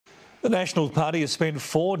The National Party has spent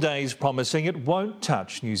 4 days promising it won't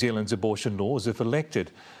touch New Zealand's abortion laws if elected,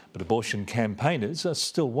 but abortion campaigners are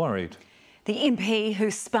still worried. The MP who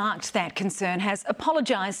sparked that concern has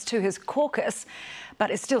apologised to his caucus, but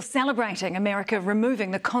is still celebrating America removing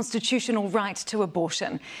the constitutional right to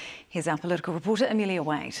abortion. Here's our political reporter, Amelia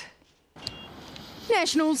Wade.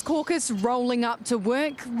 Nationals caucus rolling up to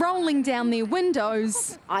work, rolling down their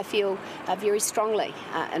windows. I feel very strongly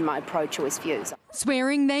in my pro-choice views.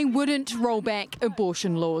 Swearing they wouldn't roll back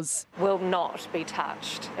abortion laws. Will not be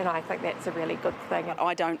touched, and I think that's a really good thing.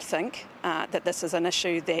 I don't think that this is an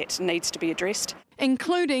issue that needs to be addressed.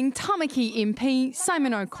 Including Tamaki MP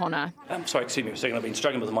Simon O'Connor. Sorry, excuse me a second, I've been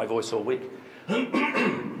struggling with my voice all week.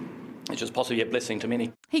 Which is possibly a blessing to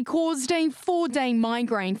many. He caused a 4-day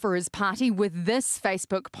migraine for his party with this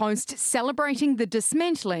Facebook post celebrating the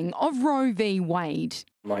dismantling of Roe v Wade.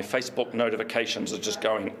 My Facebook notifications are just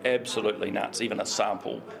going absolutely nuts. Even a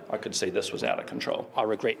sample, I could see this was out of control. I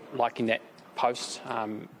regret liking that post.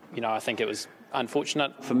 I think it was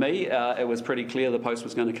unfortunate. For me, it was pretty clear the post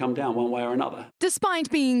was going to come down one way or another. Despite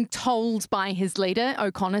being told by his leader,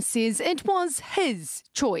 O'Connor says it was his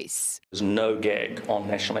choice. There's no gag on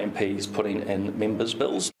national MPs putting in members'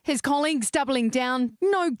 bills. His colleagues doubling down,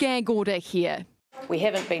 no gag order here. We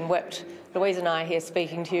haven't been whipped. Louise and I are here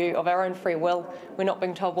speaking to you of our own free will. We're not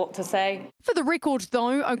being told what to say. For the record,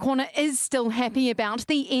 though, O'Connor is still happy about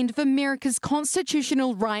the end of America's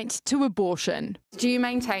constitutional right to abortion. Do you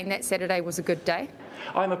maintain that Saturday was a good day?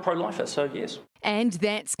 I'm a pro-lifer, so yes. And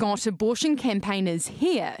that's got abortion campaigners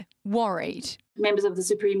here worried. Members of the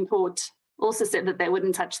Supreme Court also said that they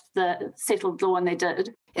wouldn't touch the settled law, and they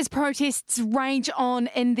did. As protests rage on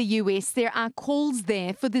in the US, there are calls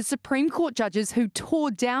there for the Supreme Court judges who tore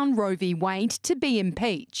down Roe v Wade to be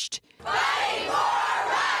impeached.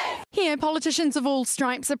 Here, politicians of all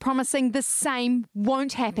stripes are promising the same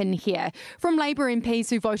won't happen here. From Labour MPs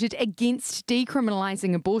who voted against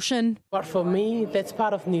decriminalising abortion. But for me, that's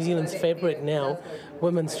part of New Zealand's fabric now,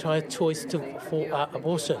 women's choice for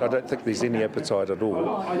abortion. I don't think there's any appetite at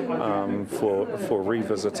all for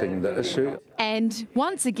revisiting the issue. And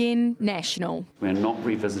once again, national. We're not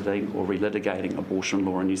revisiting or relitigating abortion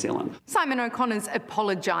law in New Zealand. Simon O'Connor's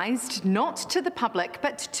apologised, not to the public,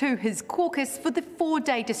 but to his caucus for the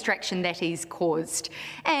 4-day distraction that he's caused.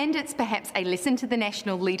 And it's perhaps a lesson to the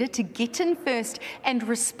national leader to get in first and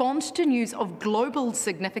respond to news of global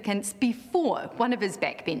significance before one of his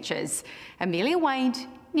backbenchers. Amelia Wade,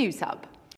 Newshub.